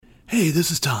Hey,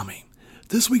 this is Tommy.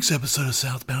 This week's episode of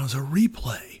Southbound is a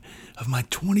replay of my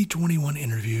 2021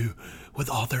 interview with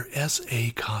author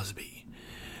S.A. Cosby.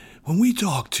 When we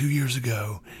talked 2 years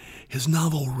ago, his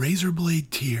novel Razorblade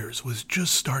Tears was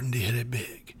just starting to hit it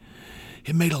big.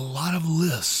 It made a lot of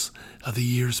lists of the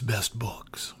year's best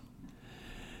books.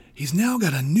 He's now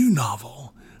got a new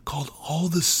novel called All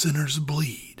the Sinners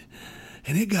Bleed,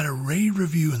 and it got a rave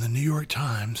review in the New York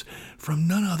Times from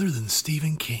none other than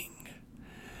Stephen King.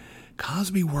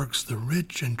 Cosby works the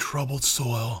rich and troubled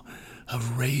soil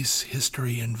of race,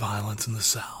 history, and violence in the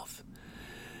South.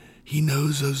 He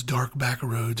knows those dark back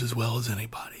roads as well as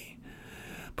anybody,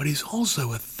 but he's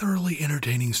also a thoroughly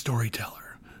entertaining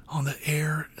storyteller on the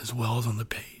air as well as on the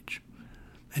page.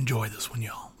 Enjoy this one,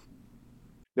 y'all.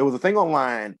 There was a thing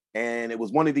online, and it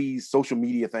was one of these social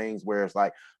media things where it's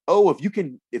like, oh, if you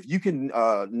can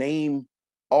name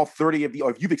all 30 of the,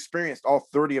 or if you've experienced all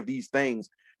 30 of these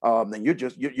things, then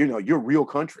you're real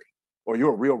country, or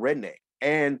you're a real redneck.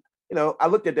 And I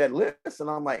looked at that list and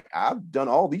I'm like, I've done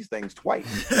all these things twice.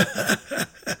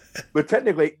 But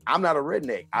technically, I'm not a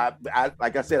redneck. I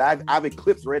like I said, I've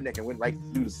eclipsed redneck and went right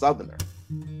through the southerner.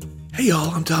 Hey y'all,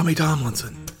 I'm Tommy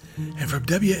Tomlinson. And from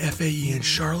WFAE in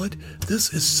Charlotte,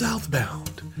 this is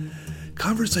Southbound.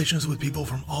 Conversations with people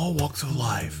from all walks of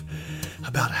life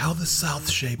about how the South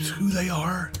shapes who they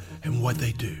are and what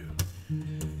they do.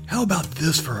 How about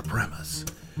this for a premise?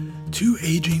 Two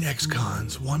aging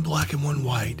ex-cons, one black and one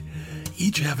white,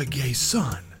 each have a gay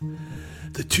son.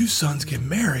 The two sons get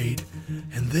married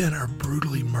and then are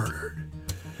brutally murdered.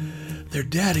 Their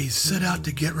daddies set out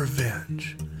to get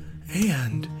revenge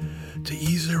and to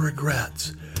ease their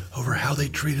regrets over how they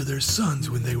treated their sons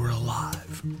when they were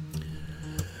alive.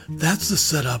 That's the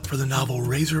setup for the novel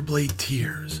Razorblade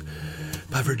Tears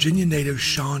by Virginia native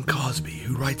Sean Cosby,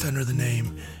 who writes under the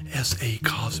name S.A.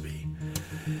 Cosby.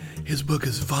 His book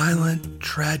is violent,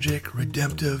 tragic,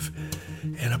 redemptive,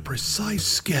 and a precise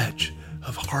sketch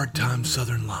of hard-time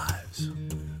Southern lives.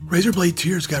 Razorblade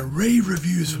Tears got rave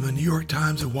reviews from the New York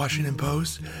Times and Washington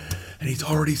Post, and he's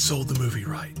already sold the movie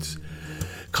rights.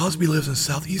 Cosby lives in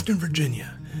southeastern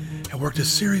Virginia and worked a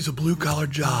series of blue-collar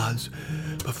jobs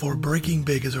before breaking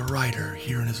big as a writer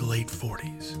here in his late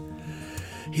 40s.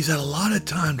 He's had a lot of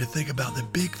time to think about the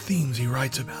big themes he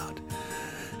writes about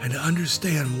and to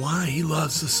understand why he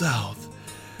loves the South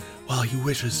while he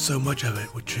wishes so much of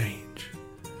it would change.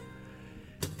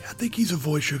 I think he's a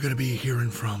voice you're going to be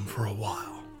hearing from for a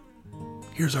while.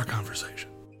 Here's our conversation.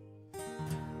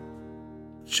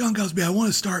 Sean Cosby, I want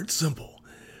to start simple.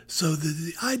 So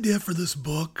the idea for this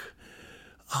book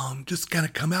just kind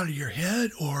of come out of your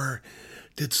head, or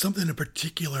did something in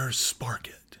particular spark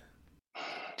it?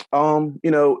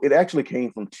 It actually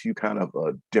came from two kind of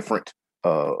different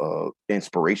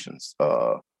inspirations.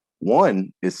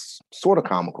 One is sort of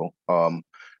comical.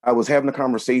 I was having a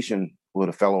conversation with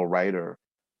a fellow writer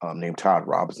named Todd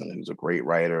Robinson, who's a great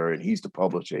writer, and he used to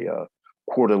publish a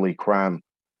quarterly crime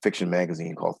fiction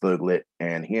magazine called Thug Lit.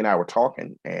 And he and I were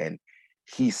talking, and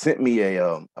he sent me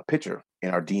a picture in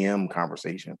our DM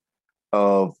conversation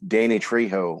of Danny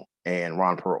Trejo and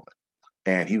Ron Perlman.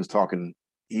 And he was talking,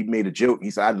 he made a joke.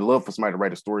 He said, I'd love for somebody to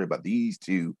write a story about these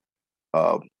two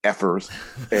effers.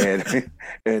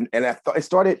 And I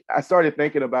started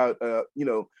thinking about,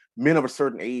 men of a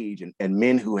certain age and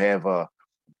men who have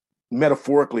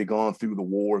metaphorically gone through the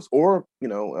wars, or,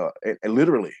 and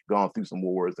literally gone through some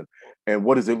wars. And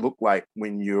what does it look like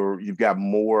when you've got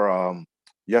more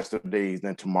yesterdays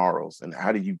than tomorrows? And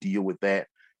how do you deal with that?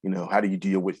 How do you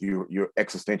deal with your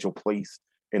existential place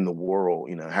in the world?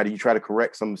 How do you try to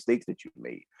correct some mistakes that you've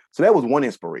made? So that was one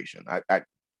inspiration.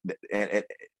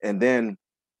 And then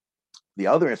the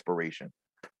other inspiration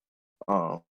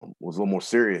was a little more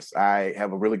serious. I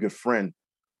have a really good friend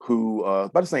who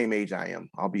about the same age I am.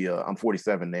 I'm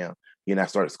 47 now. He and I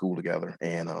started school together,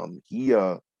 and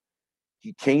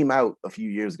he came out a few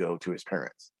years ago to his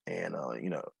parents, and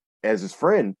as his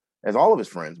friend, as all of his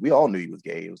friends, we all knew he was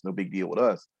gay. It was no big deal with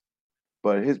us.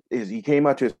 But he came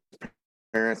out to his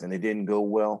parents, and it didn't go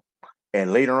well.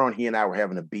 And later on, he and I were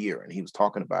having a beer, and he was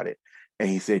talking about it. And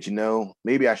he said,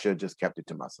 maybe I should have just kept it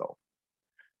to myself.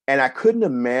 And I couldn't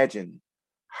imagine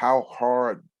how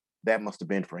hard that must have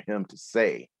been for him to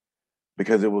say,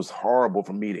 because it was horrible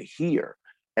for me to hear.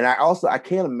 And I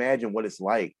can't imagine what it's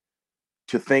like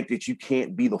to think that you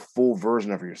can't be the full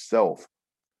version of yourself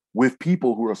with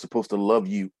people who are supposed to love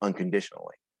you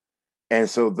unconditionally. And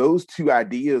so those two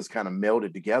ideas kind of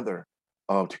melded together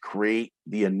to create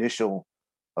the initial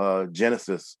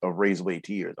genesis of Razorblade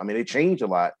Tears. I mean, it changed a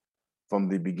lot from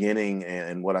the beginning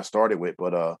and what I started with,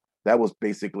 but that was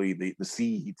basically the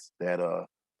seeds that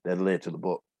led to the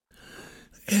book.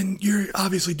 And you're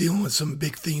obviously dealing with some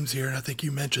big themes here, and I think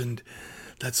you mentioned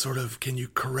that sort of, can you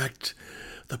correct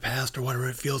the past or whatever?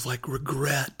 It feels like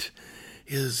regret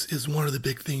is one of the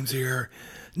big themes here,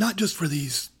 not just for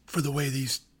the way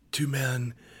these two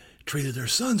men treated their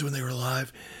sons when they were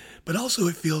alive, but also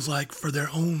it feels like for their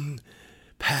own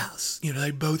past. You know,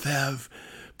 they both have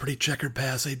pretty checkered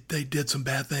past. They did some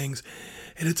bad things,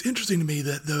 and it's interesting to me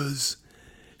that those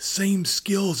same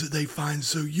skills that they find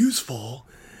so useful,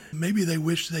 maybe they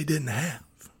wish they didn't have.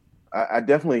 I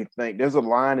definitely think there's a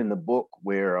line in the book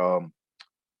where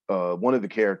one of the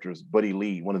characters, Buddy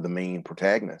Lee, one of the main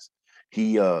protagonists,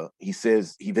 he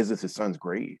says he visits his son's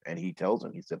grave and he tells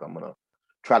him, he said, "I'm gonna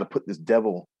try to put this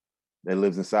devil that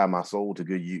lives inside my soul to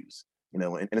good use." You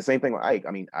know, and the same thing with Ike.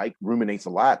 I mean, Ike ruminates a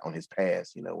lot on his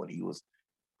past, you know, when he was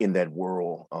in that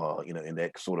world, you know, in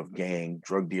that sort of gang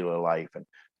drug dealer life. And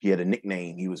he had a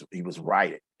nickname. He was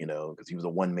Riot, you know, because he was a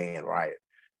one man riot.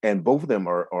 And both of them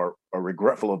are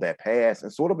regretful of that past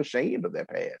and sort of ashamed of that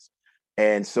past.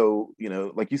 And so, you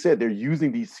know, like you said, they're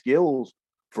using these skills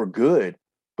for good,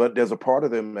 but there's a part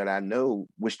of them that I know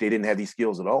wish they didn't have these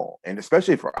skills at all. And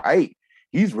especially for Ike,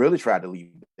 he's really tried to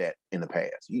leave that in the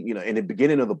past. You know, in the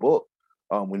beginning of the book,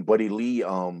 when Buddy Lee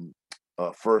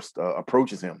first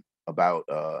approaches him about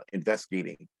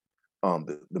investigating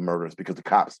the murders because the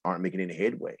cops aren't making any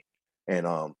headway. And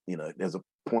you know, there's a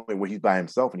point where he's by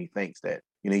himself and he thinks that,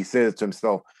 you know, he says to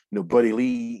himself, you know, Buddy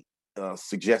Lee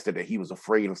suggested that he was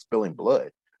afraid of spilling blood.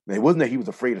 And it wasn't that he was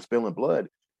afraid of spilling blood.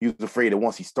 He was afraid that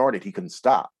once he started, he couldn't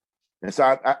stop. And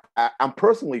so I'm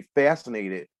personally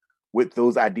fascinated with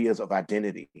those ideas of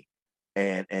identity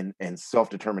and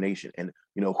self-determination. And,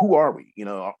 you know, who are we? You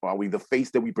know, are we the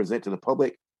face that we present to the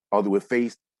public? Are we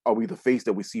the face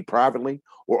that we see privately?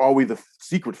 Or are we the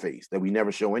secret face that we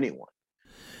never show anyone?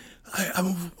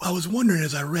 I was wondering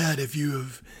as I read if you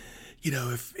have, you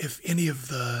know, if any of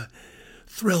the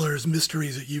thrillers,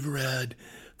 mysteries that you've read,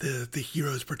 the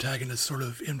hero's protagonist sort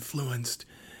of influenced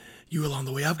you along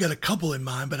the way. I've got a couple in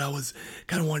mind, but I was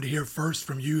kind of wanted to hear first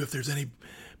from you if there's any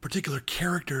particular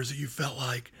characters that you felt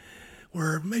like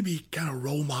were maybe kind of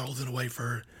role models in a way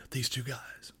for these two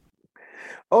guys.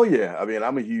 Oh yeah, I mean,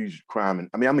 I'm a huge I'm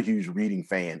a huge reading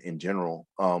fan in general.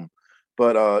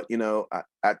 But you know,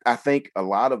 I think a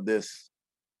lot of this,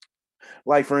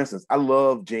 like for instance, I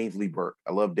love James Lee Burke.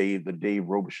 I love the Dave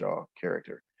Robichaud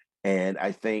character, and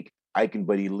I think Ike and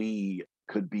Buddy Lee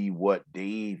could be what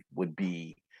Dave would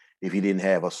be if he didn't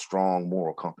have a strong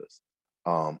moral compass.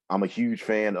 I'm a huge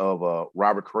fan of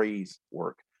Robert Cray's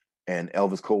work and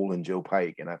Elvis Cole and Joe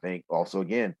Pike, and I think also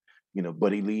again, you know,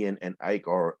 Buddy Lee and Ike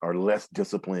are less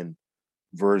disciplined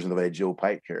versions of that Joe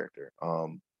Pike character.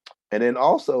 And then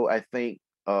also I think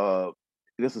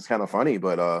this is kind of funny,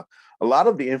 but a lot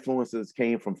of the influences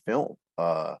came from film.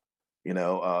 You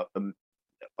know,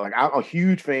 like I'm a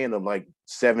huge fan of like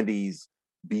 70s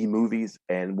B movies,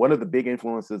 and one of the big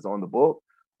influences on the book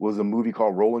was a movie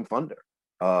called Rolling Thunder,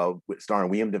 starring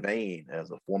William Devane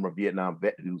as a former Vietnam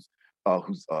vet who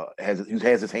has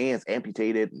his hands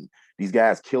amputated, and these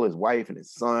guys kill his wife and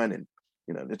his son, and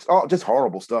you know, it's all just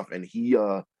horrible stuff. And he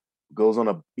goes on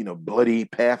a, you know, bloody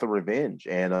path of revenge.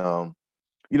 And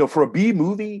you know, for a B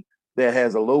movie that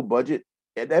has a low budget,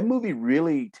 that movie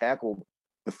really tackled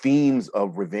the themes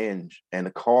of revenge and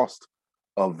the cost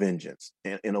of vengeance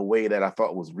in a way that I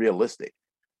thought was realistic.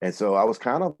 And so I was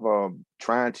kind of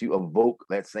trying to evoke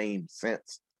that same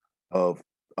sense of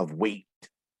weight,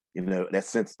 you know, that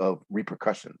sense of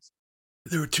repercussions.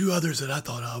 There were two others that I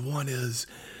thought of. One is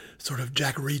sort of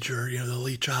Jack Reacher, you know, the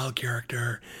lead child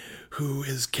character, who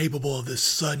is capable of this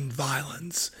sudden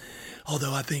violence.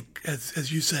 Although I think,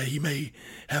 as you say, he may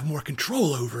have more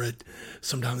control over it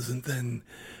sometimes than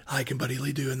Ike and Buddy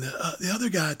Lee do. And the other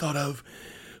guy I thought of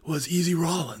was Easy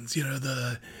Rollins, you know,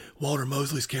 the Walter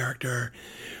Mosley's character,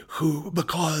 who,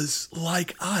 because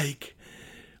like Ike,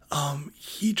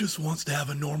 he just wants to have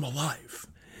a normal life.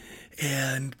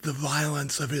 And the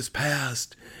violence of his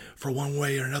past, for one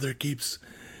way or another, keeps,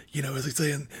 you know, as they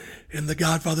say in The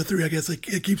Godfather 3, I guess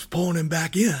it keeps pulling him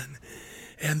back in.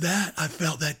 And that, I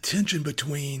felt that tension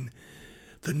between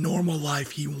the normal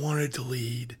life he wanted to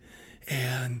lead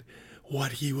and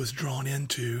what he was drawn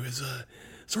into is a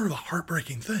sort of a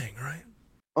heartbreaking thing, right?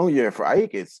 Oh yeah, for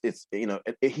Ike, it's you know,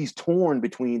 he's torn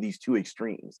between these two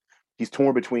extremes. He's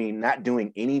torn between not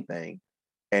doing anything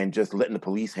and just letting the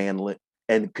police handle it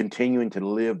and continuing to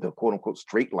live the quote unquote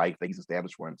straight life that he's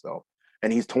established for himself.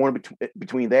 And he's torn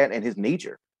between that and his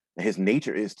nature. And his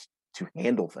nature is to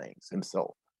handle things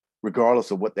himself,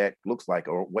 regardless of what that looks like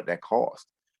or what that costs.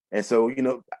 And so, you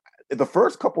know, the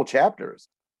first couple chapters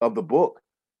of the book,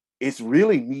 it's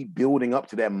really me building up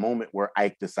to that moment where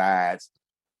Ike decides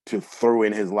to throw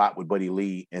in his lot with Buddy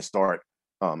Lee and start,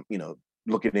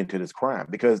 looking into this crime,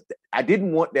 because I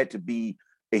didn't want that to be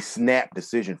a snap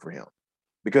decision for him.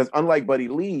 Because unlike Buddy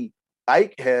Lee,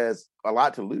 Ike has a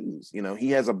lot to lose.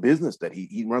 He has a business that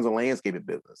he runs, a landscaping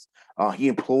business. He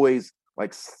employs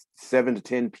like 7 to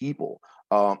 10 people.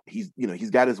 He's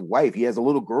got his wife. He has a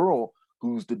little girl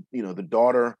who's the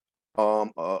daughter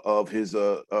of his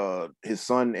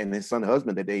son and his son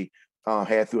husband that they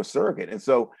had through a surrogate. And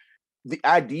so the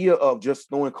idea of just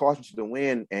throwing caution to the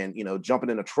wind and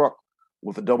jumping in a truck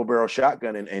with a double barrel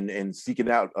shotgun and seeking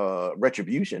out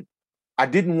retribution, I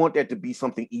didn't want that to be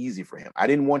something easy for him. I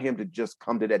didn't want him to just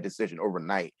come to that decision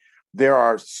overnight. There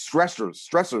are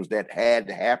stressors that had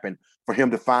to happen for him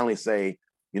to finally say,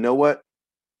 you know what,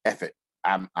 F it,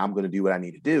 I'm going to do what I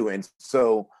need to do. And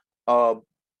so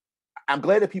I'm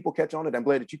glad that people catch on it. I'm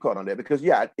glad that you caught on that, because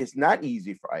it's not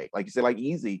easy for Ike. Like you said, like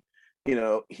Easy,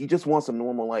 he just wants a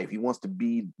normal life. He wants to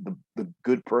be the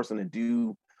good person and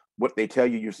do what they tell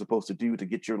you you're supposed to do to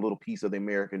get your little piece of the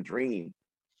American dream.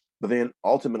 But then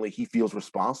ultimately he feels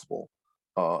responsible.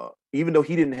 Even though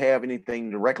he didn't have anything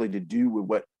directly to do with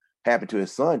what happened to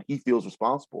his son, he feels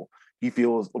responsible. He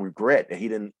feels regret that he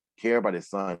didn't care about his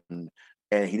son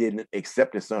and he didn't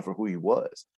accept his son for who he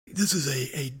was. This is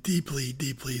a deeply,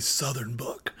 deeply Southern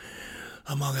book,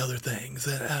 among other things.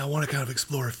 And I want to kind of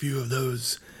explore a few of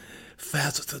those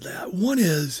facets of that. One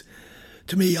is,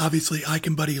 to me, obviously, Ike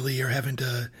and Buddy Lee are having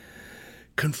to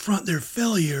confront their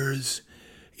failures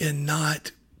in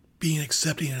not being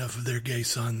accepting enough of their gay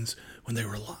sons when they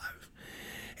were alive.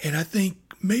 And I think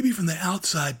maybe from the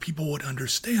outside, people would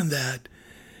understand that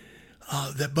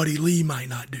Buddy Lee might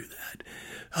not do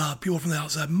that. People from the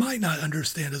outside might not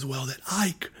understand as well that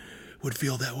Ike would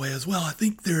feel that way as well. I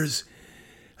think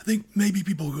maybe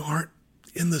people who aren't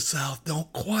in the South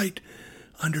don't quite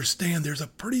understand there's a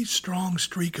pretty strong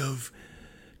streak of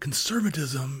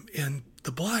conservatism in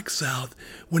the Black South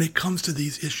when it comes to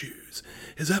these issues.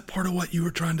 Is that part of what you were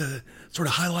trying to sort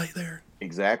of highlight there?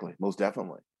 Exactly. Most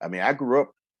definitely. I mean, I grew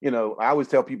up, I always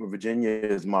tell people Virginia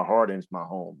is my heart and it's my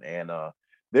home. And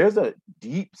there's a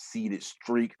deep-seated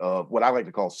streak of what I like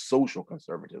to call social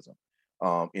conservatism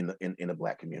in the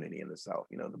Black community in the South.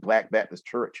 The Black Baptist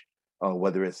Church,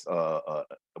 whether it's an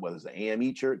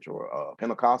AME church or a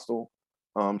Pentecostal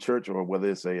church, or whether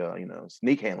it's a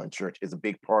snake handling church, is a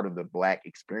big part of the Black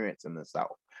experience in the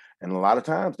South. And a lot of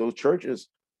times those churches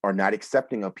are not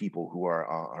accepting of people who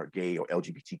are gay or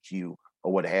LGBTQ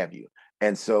or what have you.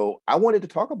 And so I wanted to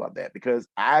talk about that because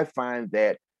I find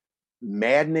that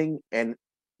maddening and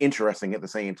interesting at the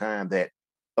same time, that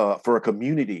for a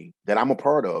community that I'm a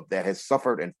part of that has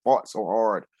suffered and fought so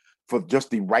hard for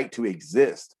just the right to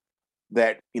exist,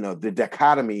 that the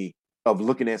dichotomy of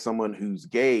looking at someone who's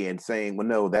gay and saying, well,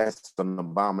 no, that's an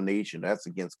abomination, that's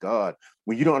against God,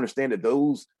 when you don't understand that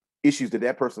those issues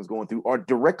that person's going through are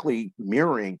directly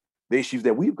mirroring the issues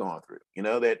that we've gone through.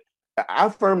 That I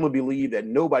firmly believe that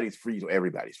nobody's free till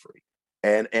everybody's free.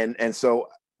 And so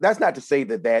that's not to say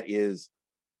that is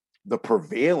the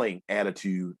prevailing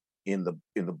attitude in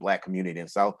the Black community in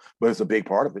the South, but it's a big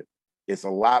part of it. It's a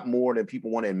lot more than people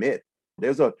want to admit.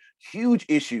 There's a huge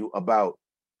issue about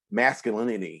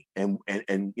masculinity and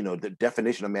the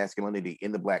definition of masculinity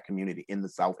in the Black community in the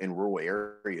South, in rural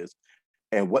areas,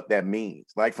 and what that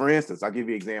means. Like, for instance, I'll give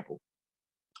you an example.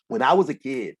 When I was a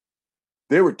kid,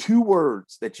 there were 2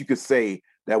 words that you could say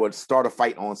that would start a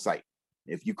fight on sight.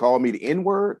 If you call me the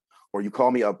N-word or you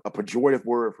call me a pejorative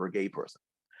word for a gay person.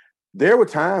 There were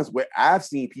times where I've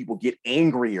seen people get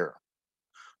angrier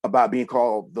about being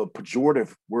called the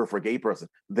pejorative word for a gay person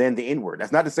than the N-word.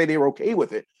 That's not to say they were okay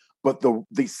with it, but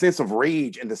the sense of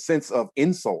rage and the sense of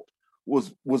insult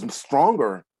was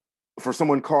stronger for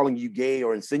someone calling you gay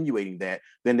or insinuating that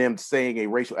than them saying a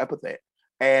racial epithet.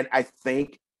 And I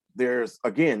think I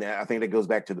think that goes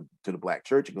back to the Black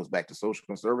church. It goes back to social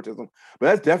conservatism. But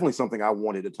that's definitely something I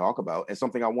wanted to talk about and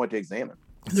something I wanted to examine.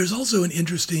 There's also an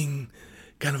interesting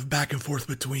kind of back and forth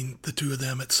between the two of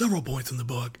them at several points in the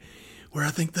book, where I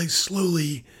think they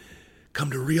slowly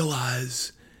come to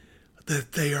realize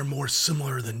that they are more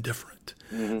similar than different.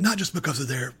 Mm-hmm. Not just because of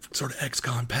their sort of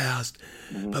ex-con past,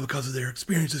 mm-hmm. but because of their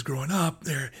experiences growing up,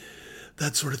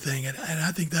 that sort of thing. And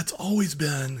I think that's always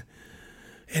been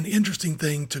an interesting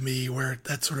thing to me, where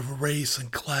that sort of race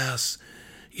and class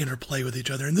interplay with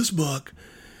each other. In this book,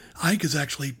 Ike is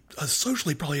actually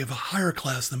socially probably of a higher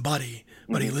class than Buddy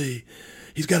mm-hmm. Lee.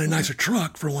 He's got a nicer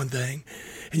truck, for one thing.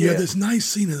 And you have this nice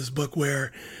scene in this book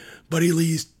where Buddy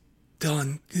Lee's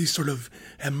he's sort of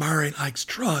admiring Ike's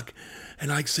truck,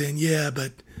 and Ike's saying, yeah,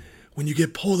 but when you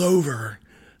get pulled over,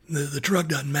 the truck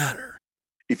doesn't matter.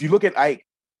 If you look at Ike,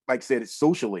 like I said,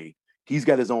 socially, He's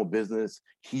got his own business.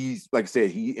 He's, like I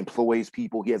said, he employs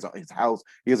people. He has his house.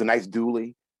 He has a nice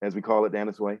dually, as we call it down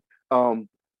this way.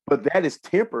 But that is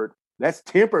tempered. That's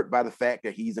tempered by the fact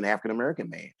that he's an African-American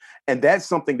man. And that's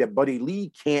something that Buddy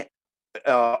Lee can't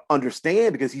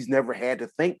understand because he's never had to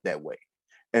think that way.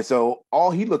 And so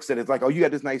all he looks at is like, oh, you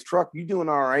got this nice truck. You doing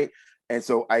all right. And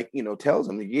so Ike, tells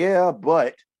him, yeah,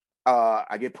 but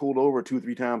I get pulled over 2 or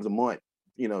 3 times a month,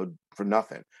 for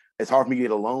nothing. It's hard for me to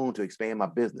get a loan to expand my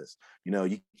business.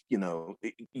 And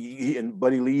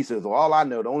Buddy Lee says, well, all I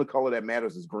know, the only color that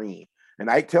matters is green. And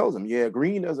Ike tells him, yeah,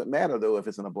 green doesn't matter, though, if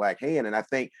it's in a black hand. And I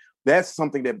think that's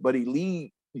something that Buddy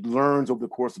Lee learns over the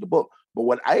course of the book. But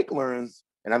what Ike learns,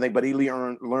 and I think Buddy Lee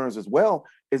learns as well,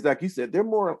 is like you said, they're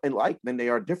more alike than they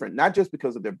are different, not just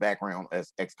because of their background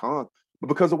as ex-cons, but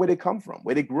because of where they come from,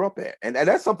 where they grew up at. And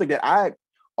that's something that I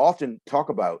often talk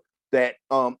about, that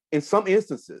in some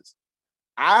instances,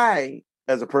 I,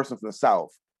 as a person from the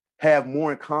South, have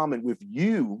more in common with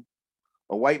you,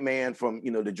 a white man from,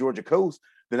 the Georgia coast,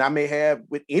 than I may have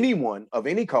with anyone of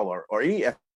any color or any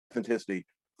ethnicity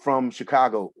from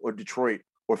Chicago or Detroit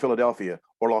or Philadelphia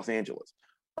or Los Angeles.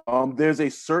 There's a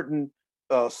certain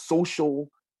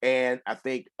social and I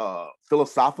think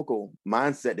philosophical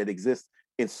mindset that exists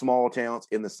in small towns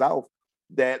in the South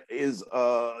that is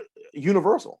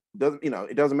universal.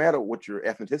 It doesn't matter what your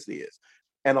ethnicity is.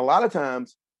 And a lot of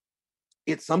times,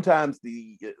 it's sometimes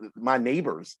my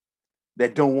neighbors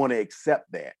that don't want to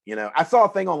accept that. I saw a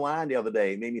thing online the other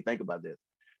day, it made me think about this.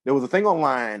 There was a thing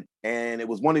online, and it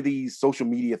was one of these social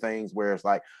media things where it's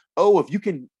like, oh, if you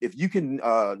can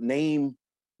name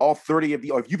all 30 of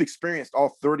the, or if you've experienced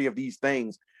all 30 of these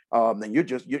things, then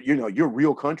you're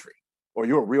real country, or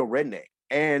you're a real redneck.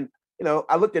 And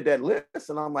I looked at that list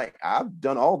and I'm like, I've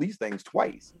done all these things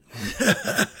twice.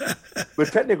 But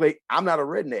technically, I'm not a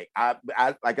redneck. I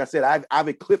like I said, I've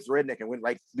eclipsed redneck and went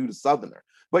right through the Southerner.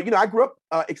 But I grew up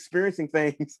experiencing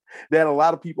things that a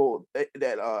lot of people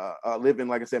that live in,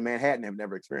 like I said, Manhattan have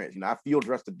never experienced. I field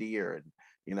dressed a deer,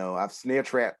 and I've snare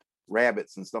trapped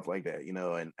rabbits and stuff like that.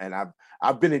 And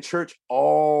I've been in church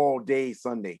all day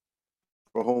Sunday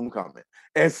for homecoming,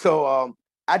 and so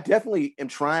I definitely am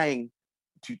trying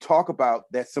to talk about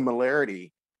that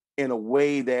similarity in a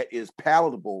way that is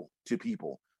palatable to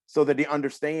people, so that they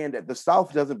understand that the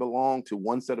South doesn't belong to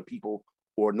one set of people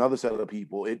or another set of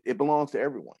people. It belongs to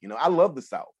everyone. I love the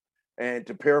South. And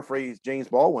to paraphrase James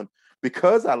Baldwin,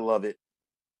 because I love it,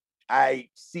 I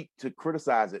seek to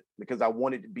criticize it because I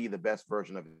want it to be the best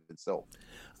version of itself.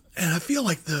 And I feel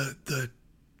like the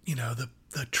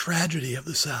tragedy of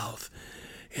the South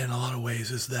in a lot of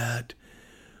ways is that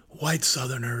white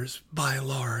Southerners, by and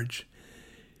large,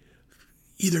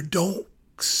 either don't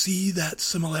see that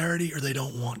similarity or they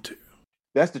don't want to.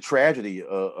 That's the tragedy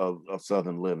of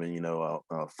Southern living.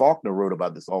 Faulkner wrote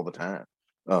about this all the time,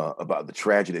 about the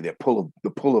tragedy, the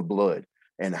pull of blood,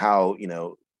 and how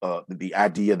the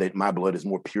idea that my blood is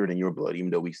more pure than your blood,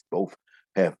 even though we both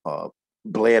have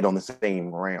bled on the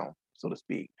same ground, so to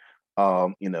speak.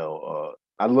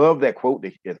 I love that quote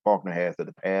that Faulkner has, that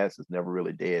the past is never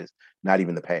really dead, it's not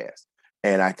even the past.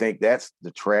 And I think that's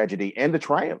the tragedy and the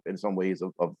triumph in some ways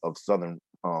of Southern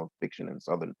fiction and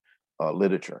Southern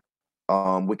literature.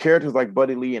 With characters like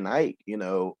Buddy Lee and Ike,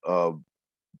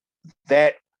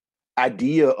 that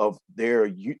idea of their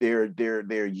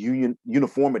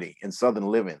uniformity in Southern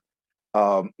living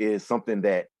is something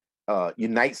that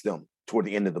unites them toward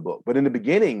the end of the book. But in the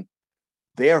beginning,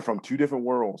 they're from two different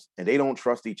worlds and they don't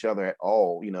trust each other at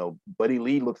all. Buddy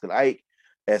Lee looks at Ike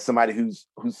as somebody who's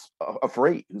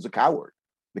afraid, who's a coward,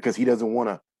 because he doesn't want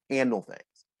to handle things.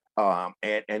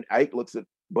 And Ike looks at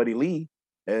Buddy Lee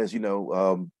as, I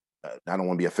don't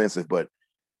want to be offensive, but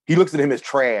he looks at him as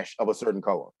trash of a certain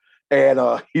color. And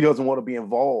he doesn't want to be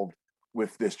involved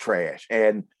with this trash.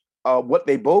 And what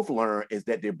they both learn is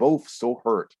that they're both so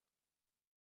hurt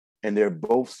and they're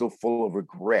both so full of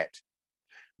regret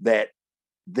that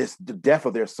the death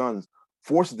of their sons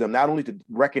forces them not only to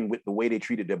reckon with the way they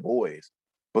treated their boys,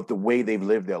 but the way they've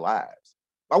lived their lives.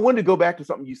 I wanted to go back to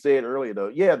something you said earlier, though.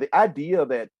 Yeah, the idea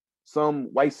that some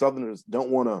white Southerners don't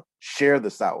want to share the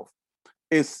South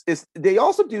is they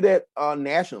also do that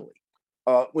nationally.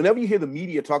 Whenever you hear the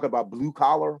media talk about blue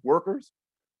collar workers,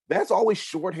 that's always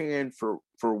shorthand for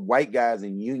white guys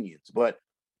in unions. But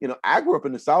I grew up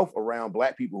in the South around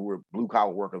Black people who were blue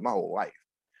collar workers my whole life.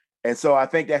 And so I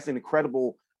think that's an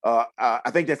incredible, I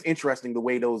think that's interesting, the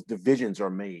way those divisions are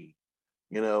made,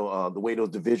 the way those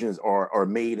divisions are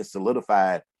made and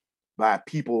solidified by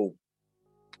people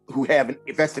who have an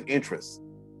vested interest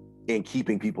in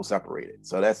keeping people separated.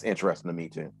 So that's interesting to me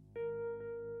too.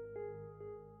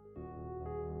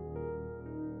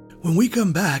 When we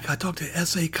come back, I talk to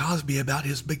S.A. Cosby about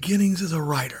his beginnings as a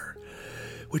writer,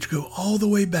 which go all the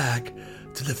way back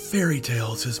to the fairy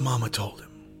tales his mama told him.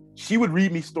 She would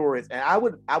read me stories, and I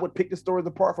would pick the stories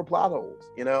apart for plot holes.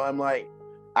 I'm like,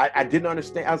 I didn't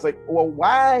understand. I was like, well,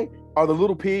 why are the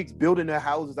little pigs building their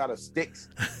houses out of sticks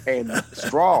and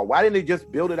straw? Why didn't they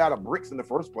just build it out of bricks in the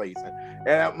first place?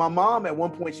 And my mom, at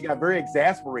one point, she got very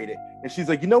exasperated, and she's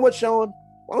like, you know what, Sean?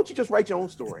 Why don't you just write your own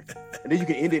story, and then you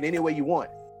can end it any way you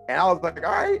want? And I was like,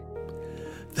 all right.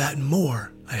 That and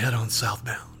more ahead on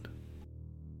Southbound.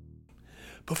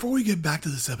 Before we get back to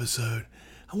this episode,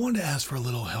 I wanted to ask for a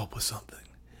little help with something.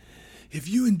 If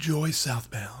you enjoy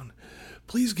Southbound,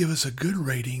 please give us a good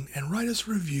rating and write us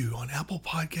a review on Apple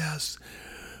Podcasts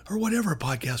or whatever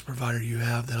podcast provider you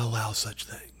have that allows such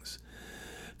things.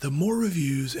 The more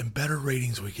reviews and better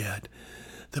ratings we get,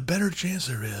 the better chance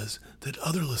there is that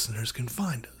other listeners can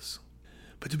find us.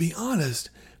 But to be honest,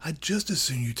 I'd just as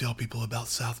soon you tell people about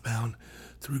Southbound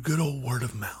through good old word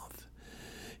of mouth.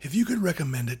 If you could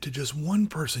recommend it to just one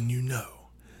person you know,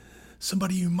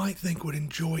 somebody you might think would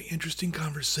enjoy interesting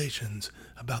conversations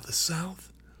about the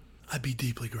South, I'd be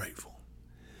deeply grateful.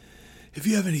 If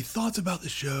you have any thoughts about the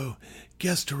show,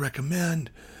 guests to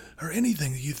recommend, or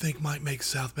anything that you think might make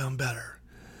Southbound better,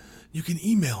 you can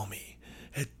email me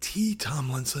at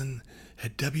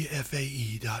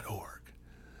ttomlinson@wfae.org.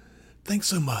 Thanks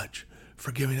so much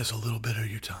for giving us a little bit of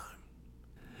your time.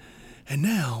 And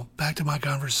now, back to my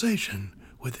conversation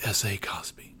with S.A.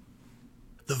 Cosby.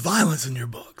 The violence in your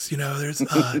books, there's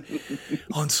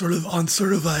on sort of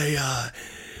a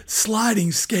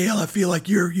sliding scale. I feel like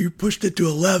you pushed it to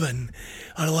 11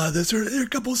 on a lot of this. There are a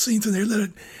couple of scenes in there that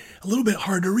are a little bit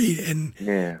hard to read, and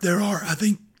I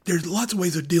think there's lots of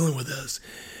ways of dealing with this.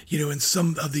 In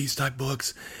some of these type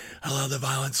books, a lot of the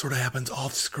violence sort of happens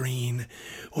off screen,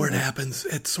 or it happens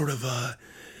at sort of at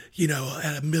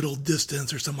a middle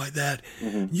distance or something like that.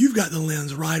 You've got the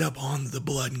lens right up on the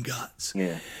blood and guts.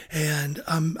 Yeah. And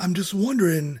I'm just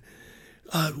wondering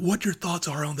what your thoughts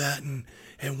are on that and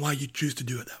why you choose to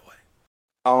do it that way.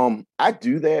 I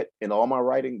do that in all my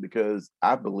writing because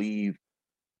I believe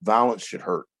violence should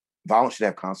hurt. Violence should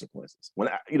have consequences. When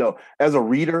as a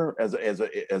reader, as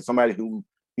somebody who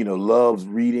loves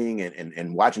reading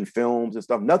and watching films and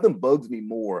stuff, nothing bugs me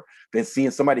more than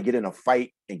seeing somebody get in a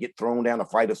fight and get thrown down a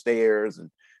flight of stairs and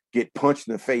get punched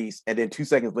in the face, and then 2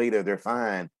 seconds later they're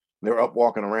fine. They're up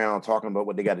walking around talking about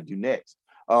what they got to do next.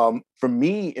 For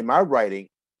me, in my writing,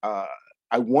 I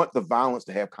want the violence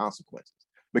to have consequences,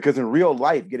 because in real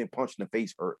life, getting punched in the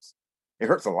face hurts. It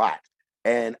hurts a lot.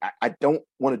 And I don't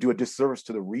want to do a disservice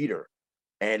to the reader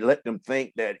and let them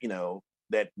think that,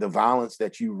 that the violence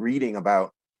that you're reading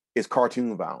about is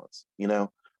cartoon violence,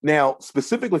 Now,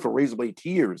 specifically for Razorblade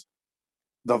Tears,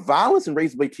 the violence in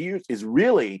Razorblade Tears is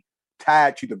really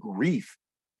tied to the grief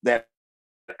that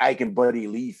Ike and Buddy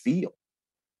Lee feel.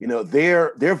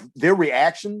 Their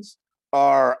reactions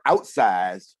are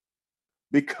outsized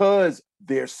because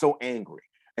they're so angry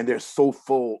and they're so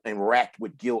full and racked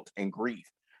with guilt and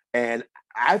grief. And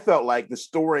I felt like the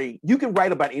story, you can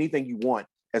write about anything you want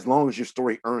as long as your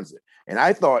story earns it. And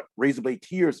I thought Razorblade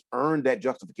Tears earned that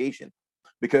justification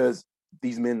because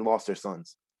these men lost their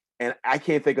sons. And I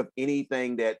can't think of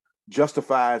anything that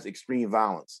justifies extreme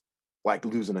violence like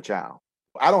losing a child.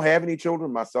 I don't have any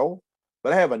children myself,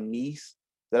 but I have a niece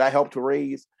that I helped to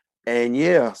raise. And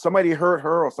somebody hurt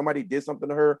her or somebody did something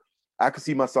to her, I could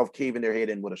see myself caving their head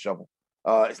in with a shovel.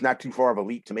 It's not too far of a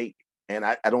leap to make. And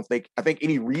I think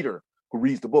any reader who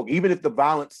reads the book, even if the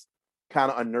violence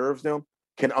kind of unnerves them,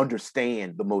 can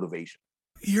understand the motivation.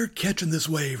 You're catching this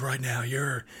wave right now.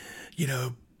 You're,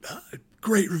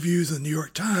 great reviews in the New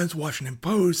York Times, Washington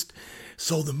Post,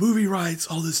 sold the movie rights,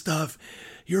 all this stuff.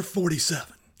 You're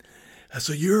 47.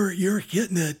 So you're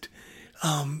hitting it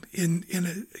in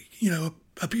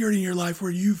a period in your life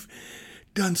where you've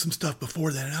done some stuff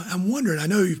before that. And I'm wondering, I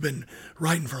know you've been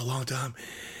writing for a long time.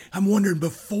 I'm wondering,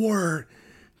 before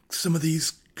some of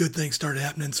these good things started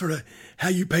happening, sort of how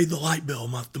you paid the light bill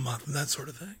month to month and that sort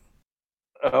of thing.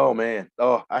 Oh, man.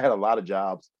 Oh, I had a lot of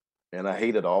jobs and I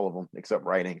hated all of them except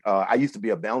writing. I used to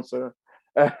be a bouncer.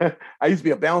 I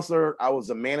was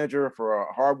a manager for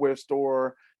a hardware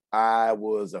store. I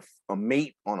was a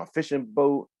mate on a fishing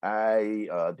boat.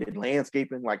 I did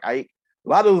landscaping. A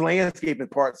lot of those landscaping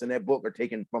parts in that book are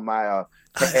taken from my. I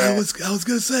was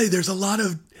going to say there's a lot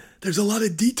of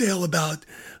detail about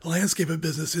landscaping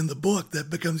business in the book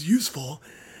that becomes useful,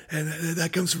 and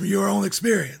that comes from your own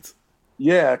experience.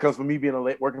 Yeah, it comes from me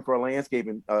working for a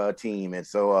landscaping team, and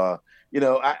so I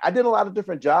did a lot of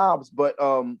different jobs, but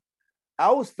I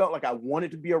always felt like I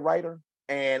wanted to be a writer,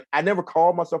 and I never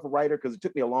called myself a writer because it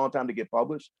took me a long time to get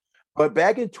published. But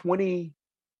back in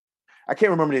I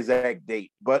can't remember the exact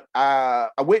date, but I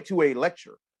went to a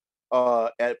lecture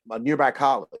at a nearby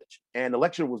college, and the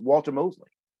lecturer was Walter Mosley,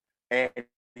 and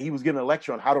he was giving a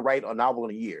lecture on how to write a novel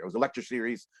in a year. It was a lecture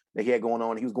series that he had going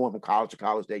on. He was going from college to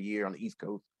college that year on the East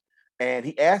Coast, and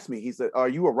he asked me, he said, "Are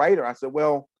you a writer?" I said,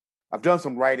 "Well, I've done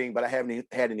some writing, but I haven't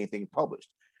had anything published."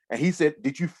 And he said,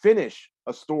 "Did you finish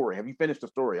a story? Have you finished a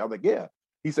story?" I was like, "Yeah."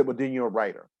 He said, "Well, then you're a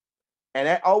writer." And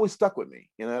that always stuck with me.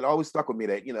 It always stuck with me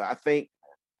that, I think,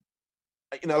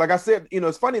 like I said,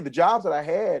 it's funny, the jobs that I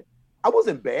had, I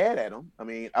wasn't bad at them. I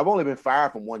mean, I've only been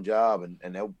fired from one job,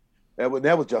 and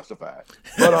that was justified.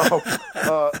 But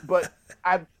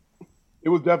I it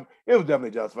was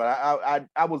definitely justified.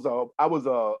 I was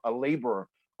a laborer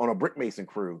on a brick mason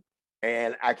crew,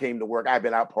 and I came to work. I'd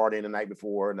been out partying the night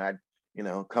before, and I'd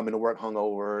come into work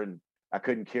hungover, and I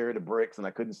couldn't carry the bricks, and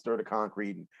I couldn't stir the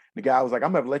concrete. And the guy was like, "I'm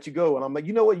gonna have to let you go," and I'm like,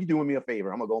 "You know what? You're doing me a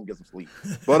favor. I'm gonna go and get some sleep."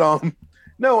 But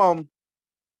no,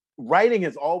 writing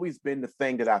has always been the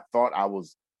thing that I thought I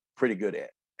was pretty good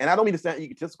at, and I don't mean to sound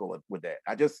egotistical with that.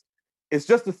 It's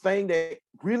just a thing that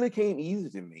really came easy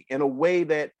to me in a way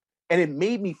that, and it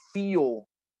made me feel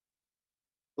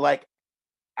like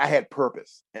I had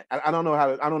purpose. I don't know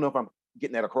I don't know if I'm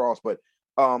getting that across, but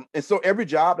and so every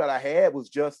job that I had was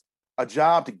just a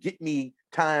job to get me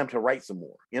time to write some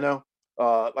more.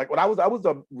 Like when I was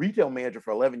a retail manager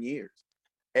for 11 years,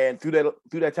 and through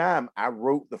that time, I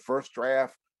wrote the first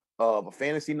draft of a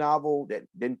fantasy novel that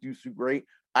didn't do so great.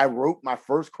 I wrote my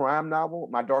first crime novel,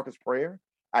 My Darkest Prayer.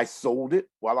 I sold it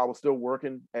while I was still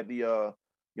working at the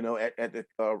at the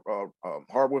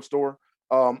hardware store.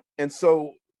 And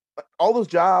so all those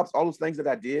jobs, all those things that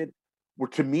I did were,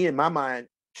 to me, in my mind,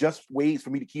 just ways for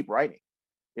me to keep writing.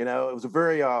 It was a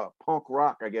very punk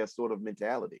rock, I guess, sort of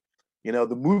mentality.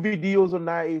 The movie deals are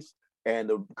nice, and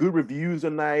the good reviews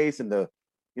are nice, and the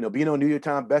being on New York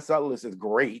Times bestseller list is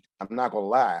great. I'm not gonna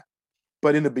lie,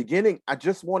 but in the beginning, I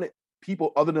just wanted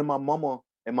people other than my mama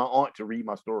and my aunt to read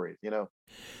my stories. I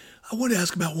want to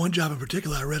ask about one job in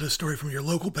particular. I read a story from your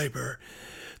local paper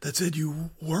that said you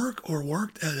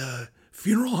worked at a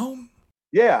funeral home.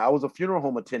 Yeah, I was a funeral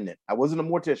home attendant. I wasn't a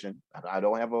mortician. I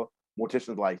don't have a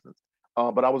mortician's license,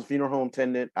 but I was a funeral home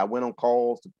attendant. I went on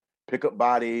calls to pick up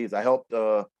bodies. I helped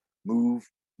move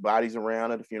bodies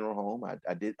around at the funeral home. I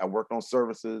worked on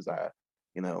services. I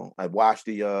washed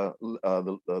the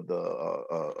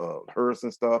hearse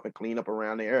and stuff and clean up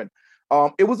around there. And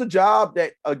it was a job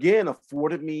that, again,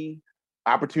 afforded me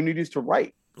opportunities to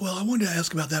write. Well, I wanted to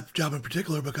ask about that job in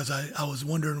particular because I was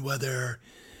wondering whether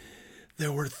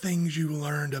there were things you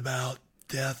learned about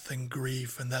death and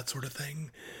grief and that sort of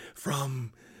thing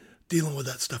from dealing with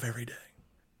that stuff every day.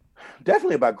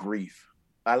 Definitely about grief.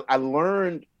 I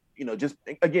learned, just,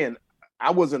 again,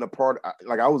 I wasn't a part,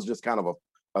 like I was just kind of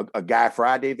a guy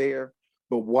Friday there,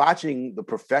 but watching the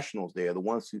professionals there, the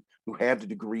ones who have the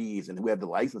degrees and who have the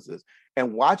licenses,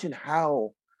 and watching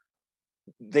how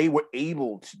they were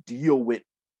able to deal with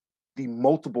the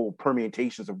multiple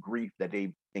permutations of grief that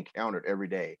they encountered every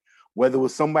day, whether it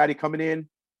was somebody coming in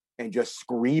and just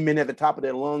screaming at the top of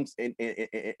their lungs, and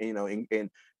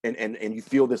you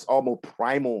feel this almost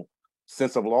primal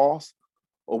sense of loss,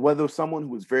 or whether it was someone who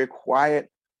was very quiet,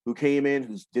 who came in,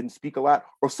 who didn't speak a lot,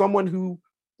 or someone who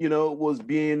was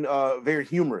being very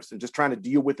humorous and just trying to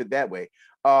deal with it that way.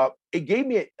 It gave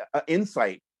me an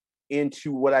insight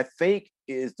into what I think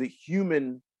is the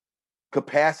human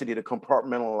capacity to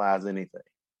compartmentalize anything.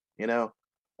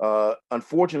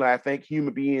 Unfortunately, I think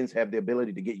human beings have the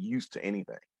ability to get used to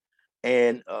anything.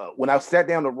 And when I sat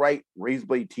down to write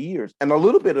Razorblade Tears, and a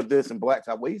little bit of this in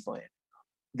Blacktop Wasteland,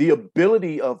 the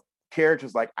ability of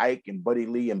characters like Ike and Buddy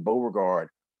Lee and Beauregard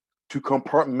to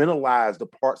compartmentalize the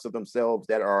parts of themselves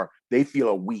that they feel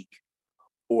are weak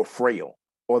or frail,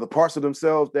 or the parts of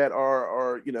themselves that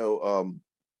are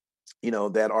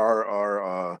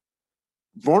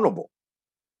vulnerable.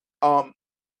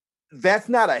 That's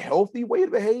not a healthy way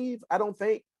to behave, I don't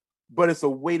think, but it's a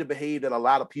way to behave that a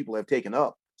lot of people have taken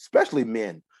up, especially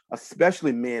men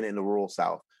in the rural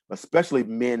South, especially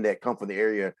men that come from the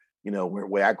area,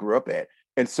 where I grew up at.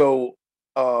 And so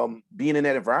being in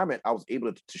that environment, I was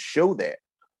able to show that.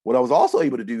 What I was also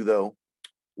able to do, though,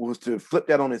 was to flip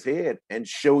that on his head and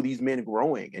show these men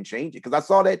growing and changing. Because I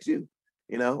saw that too.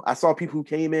 I saw people who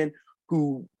came in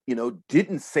who,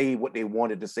 didn't say what they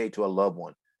wanted to say to a loved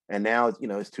one. And now,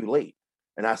 it's too late.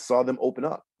 And I saw them open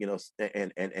up,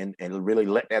 and really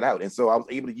let that out. And so I was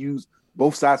able to use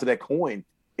both sides of that coin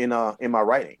in my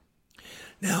writing.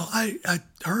 Now, I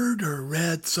heard or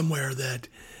read somewhere that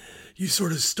you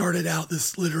sort of started out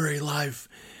this literary life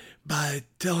by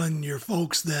telling your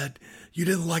folks that you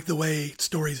didn't like the way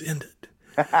stories ended.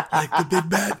 Like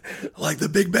the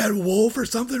big bad wolf or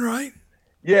something, right?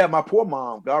 Yeah, my poor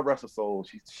mom, God rest her soul,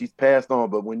 she's passed on.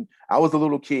 But when I was a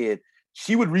little kid,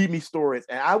 she would read me stories,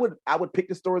 and I would pick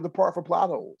the stories apart for plot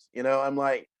holes. I'm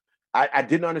like, I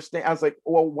didn't understand. I was like,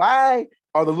 well, why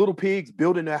are the little pigs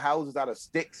building their houses out of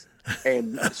sticks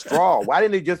and straw? Why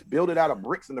didn't they just build it out of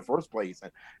bricks in the first place?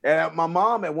 And my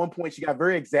mom, at one point, she got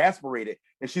very exasperated,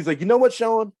 and she's like, you know what,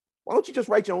 Sean? Why don't you just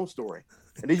write your own story,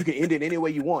 and then you can end it any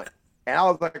way you want? And I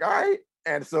was like, all right.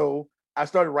 And so I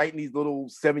started writing these little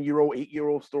 7-year-old,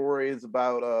 8-year-old stories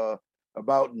about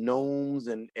gnomes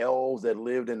and elves that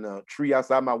lived in a tree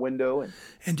outside my window.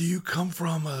 And do you come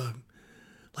from a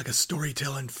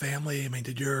storytelling family? I mean,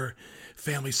 did your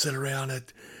family sit around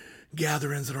at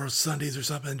gatherings or Sundays or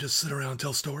something and just sit around and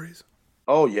tell stories?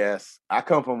 Oh yes, I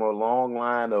come from a long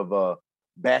line of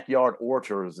backyard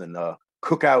orchards and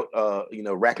cookout,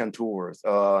 raconteurs.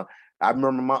 I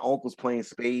remember my uncles playing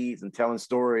spades and telling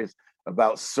stories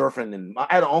about surfing. And I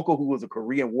had an uncle who was a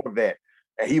Korean War vet,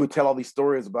 and he would tell all these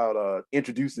stories about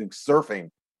introducing surfing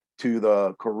to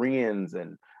the Koreans.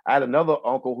 And I had another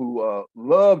uncle who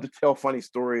loved to tell funny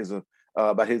stories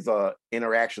about his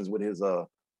interactions with his fellow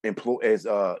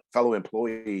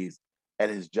employees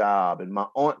at his job. And my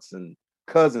aunts and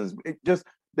cousins,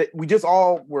 they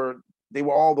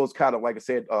were all those kind of, like I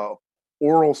said,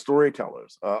 oral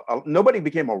storytellers. Nobody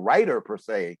became a writer per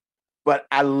se, but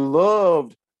I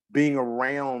loved being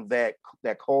around that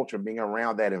culture, being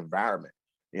around that environment.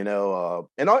 And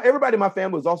everybody in my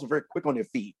family was also very quick on their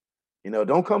feet.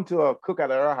 Don't come to a cookout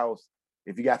at our house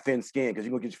if you got thin skin, because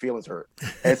you're gonna get your feelings hurt.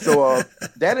 And so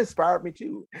that inspired me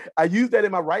too. I use that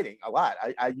in my writing a lot.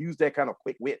 I use that kind of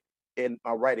quick wit in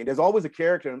my writing. There's always a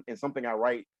character in something I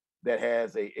write that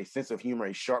has a sense of humor,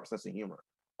 a sharp sense of humor,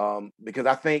 because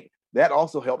I think that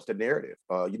also helps the narrative.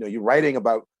 You're writing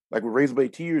about, like with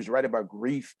Razorblade Tears, you're writing about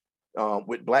grief.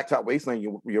 With Blacktop Wasteland,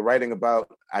 you're writing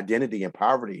about identity and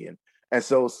poverty, and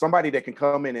so somebody that can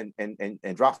come in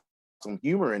and drop some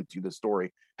humor into the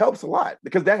story helps a lot,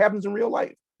 because that happens in real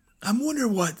life. I'm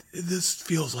wondering what this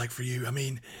feels like for you. I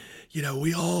mean,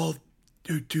 we all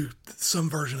do some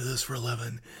version of this for a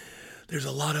living. There's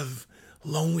a lot of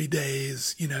lonely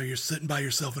days. You're sitting by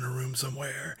yourself in a room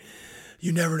somewhere.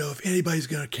 You never know if anybody's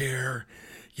going to care,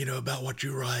 about what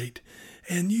you write.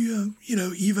 And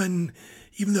even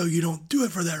though you don't do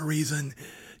it for that reason,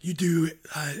 you do,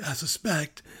 I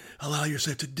suspect, allow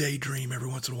yourself to daydream every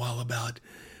once in a while about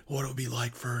what it would be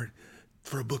like for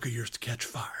a book of yours to catch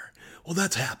fire. Well,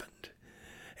 that's happened.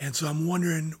 And so I'm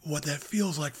wondering what that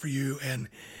feels like for you and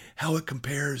how it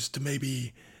compares to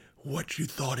maybe what you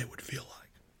thought it would feel like.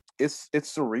 It's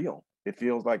surreal. It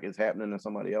feels like it's happening to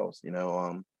somebody else.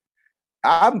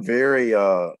 I'm very,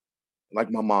 like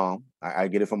my mom, I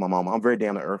get it from my mom. I'm very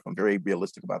down to earth. I'm very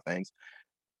realistic about things.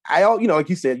 Like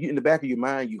you said, in the back of your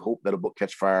mind, you hope that a book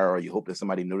catch fire, or you hope that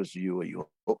somebody notices you, or you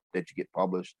hope that you get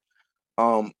published.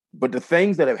 But the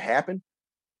things that have happened,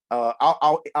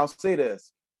 I'll say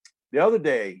this. The other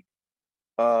day,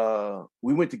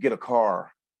 we went to get a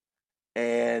car,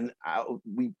 and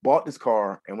we bought this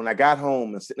car. And when I got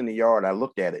home and sitting in the yard, I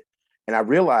looked at it, and I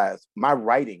realized my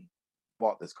writing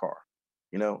bought this car.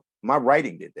 My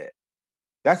writing did that.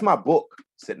 That's my book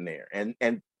sitting there.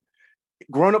 And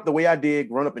growing up the way I did,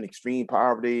 growing up in extreme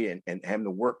poverty and having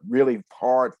to work really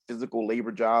hard physical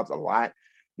labor jobs a lot,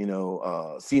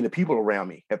 seeing the people around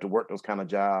me have to work those kind of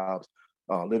jobs,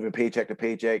 living paycheck to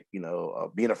paycheck,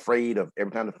 being afraid of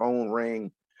every time the phone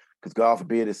rang, because God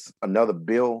forbid it's another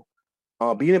bill.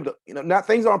 Being able to, not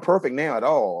things aren't perfect now at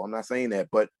all. I'm not saying that,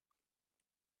 but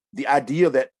the idea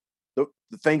that the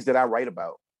things that I write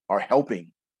about are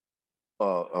helping,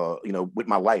 with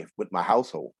my life, with my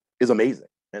household, is amazing.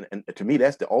 And to me,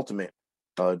 that's the ultimate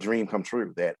dream come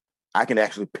true, that I can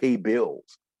actually pay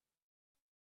bills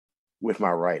with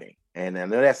my writing. And I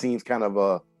know that seems kind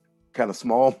of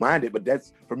small-minded, but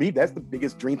that's, for me, that's the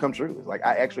biggest dream come true. It's like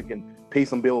I actually can pay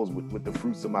some bills with the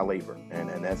fruits of my labor.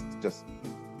 And that's just,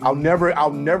 I'll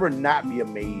never not be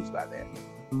amazed by that.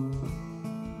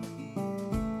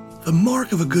 The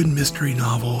mark of a good mystery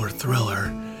novel or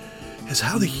thriller is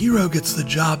how the hero gets the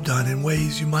job done in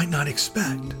ways you might not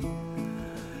expect.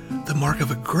 The mark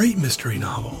of a great mystery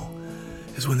novel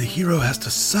is when the hero has to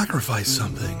sacrifice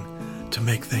something to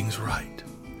make things right.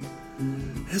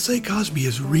 S.A. Cosby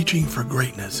is reaching for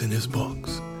greatness in his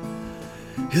books.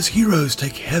 His heroes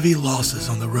take heavy losses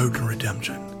on the road to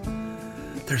redemption.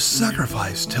 Their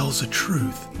sacrifice tells the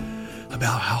truth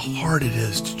about how hard it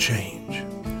is to change.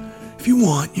 If you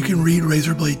want, you can read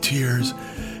Razorblade Tears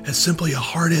as simply a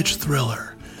hard-edged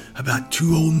thriller about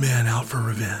two old men out for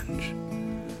revenge.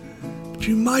 But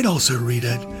you might also read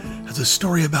it as a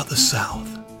story about the South.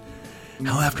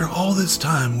 How after all this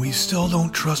time we still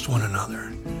don't trust one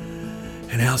another.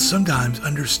 And how sometimes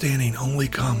understanding only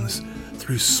comes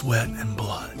through sweat and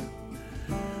blood.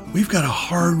 We've got a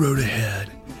hard road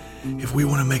ahead if we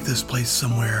want to make this place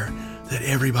somewhere that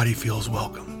everybody feels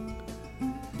welcome.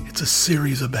 It's a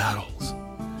series of battles.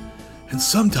 And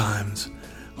sometimes,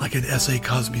 like in S.A.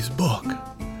 Cosby's book,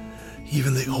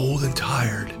 even the old and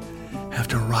tired have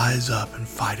to rise up and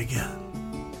fight again.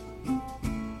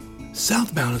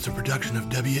 SouthBound is a production of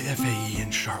WFAE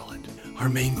in Charlotte. Our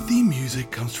main theme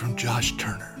music comes from Josh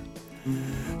Turner.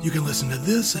 You can listen to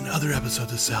this and other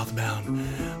episodes of SouthBound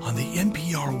on the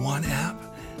NPR One app,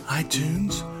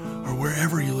 iTunes, or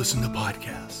wherever you listen to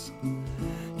podcasts.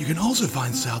 You can also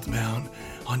find SouthBound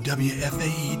on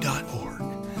WFAE.org,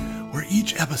 where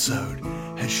each episode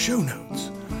has show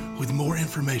notes with more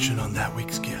information on that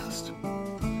week's guest.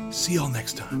 See y'all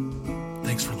next time.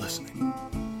 Thanks for listening.